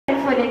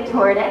flat-footed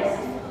tortoise,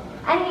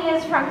 and he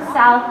is from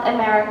South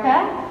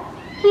America.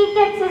 He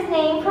gets his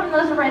name from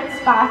those red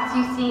spots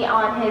you see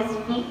on his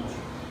feet.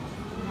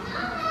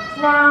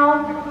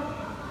 Now,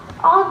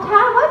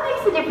 what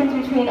makes the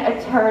difference between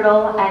a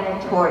turtle and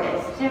a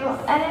tortoise?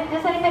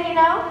 Does anybody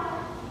know?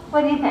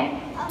 What do you think?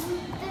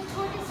 The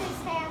tortoises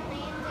stay on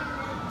land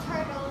and the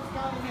turtles go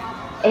in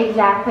water.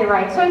 Exactly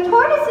right. So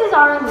tortoises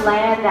are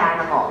land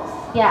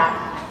animals.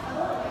 Yeah.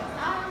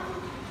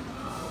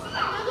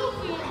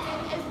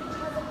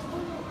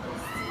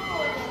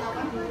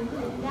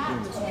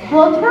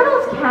 Well,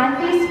 turtles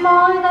can be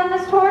smaller than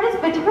this tortoise,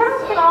 but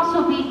turtles can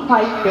also be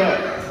quite big.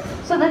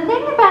 So the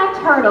thing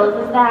about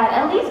turtles is that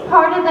at least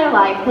part of their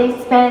life they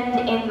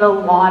spend in the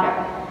water.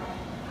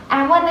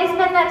 And when they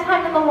spend that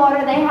time in the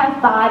water, they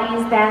have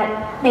bodies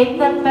that make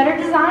them better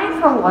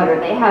designed for water.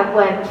 They have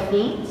webbed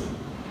feet,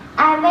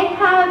 and they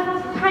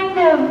have kind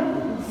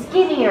of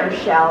skinnier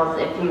shells,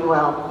 if you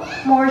will,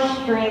 more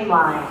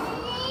streamlined.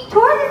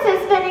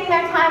 Tortoises spending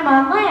their time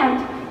on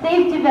land,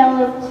 they've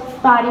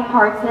developed body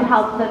parts that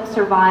help them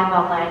survive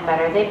on land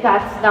better. They've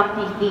got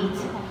stumpy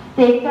feet.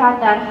 They've got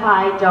that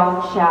high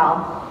dome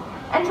shell.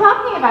 And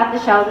talking about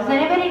the shell, does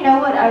anybody know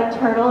what a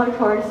turtle or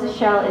tortoise's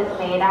shell is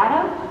made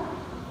out of?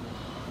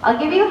 I'll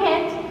give you a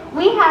hint.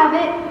 We have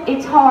it,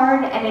 it's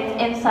hard, and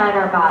it's inside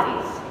our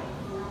bodies.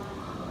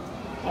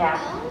 Yeah,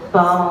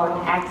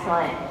 bone,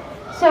 excellent.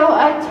 So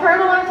a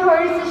turtle or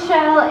tortoise's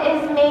shell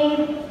is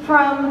made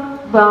from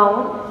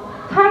bone,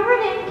 covered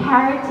in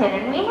keratin,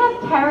 and we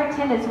have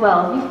keratin as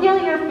well. If you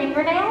feel your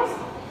fingernails,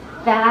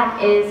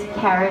 that is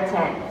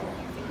keratin.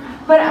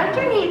 But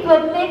underneath,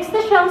 what makes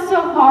the shell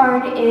so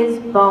hard is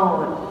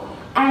bone.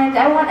 And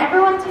I want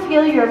everyone to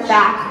feel your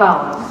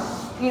backbone.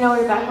 Do you know what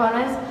your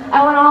backbone is?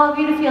 I want all of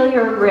you to feel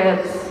your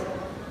ribs.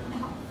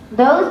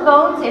 Those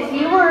bones, if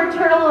you were a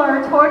turtle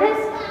or a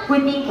tortoise,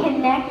 would be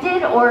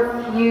connected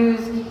or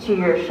fused to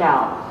your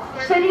shell.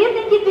 So do you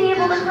think you'd be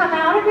able to come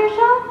out of your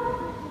shell?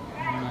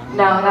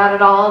 No, not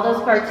at all.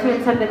 Those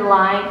cartoons have been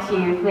lying to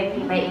you,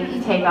 thinking that you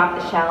can take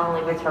off the shell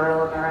and leave a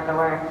turtle in their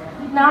underwear.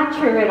 Not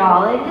true at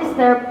all. It is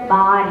their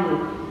body,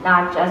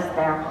 not just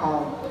their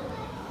home.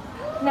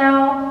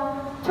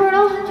 Now,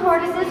 turtles and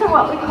tortoises are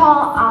what we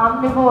call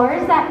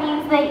omnivores. That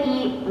means they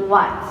eat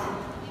what?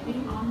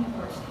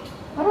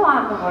 What do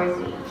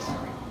omnivores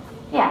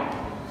eat? Yeah.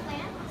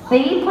 They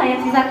eat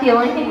plants. Is that the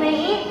only thing they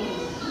eat?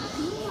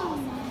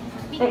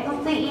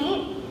 They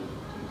eat?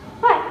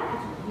 What?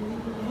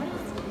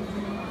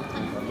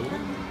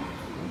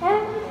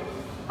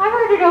 I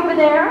heard it over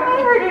there.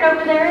 I heard it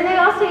over there. They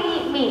also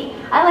eat meat.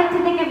 I like to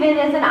think of it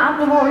as an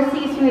omnivore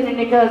sees food and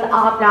it goes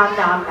om nom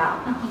nom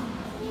nom.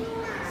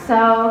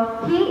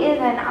 So he is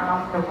an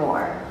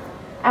omnivore.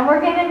 And we're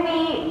going to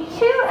meet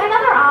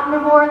another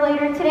omnivore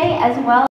later today as well.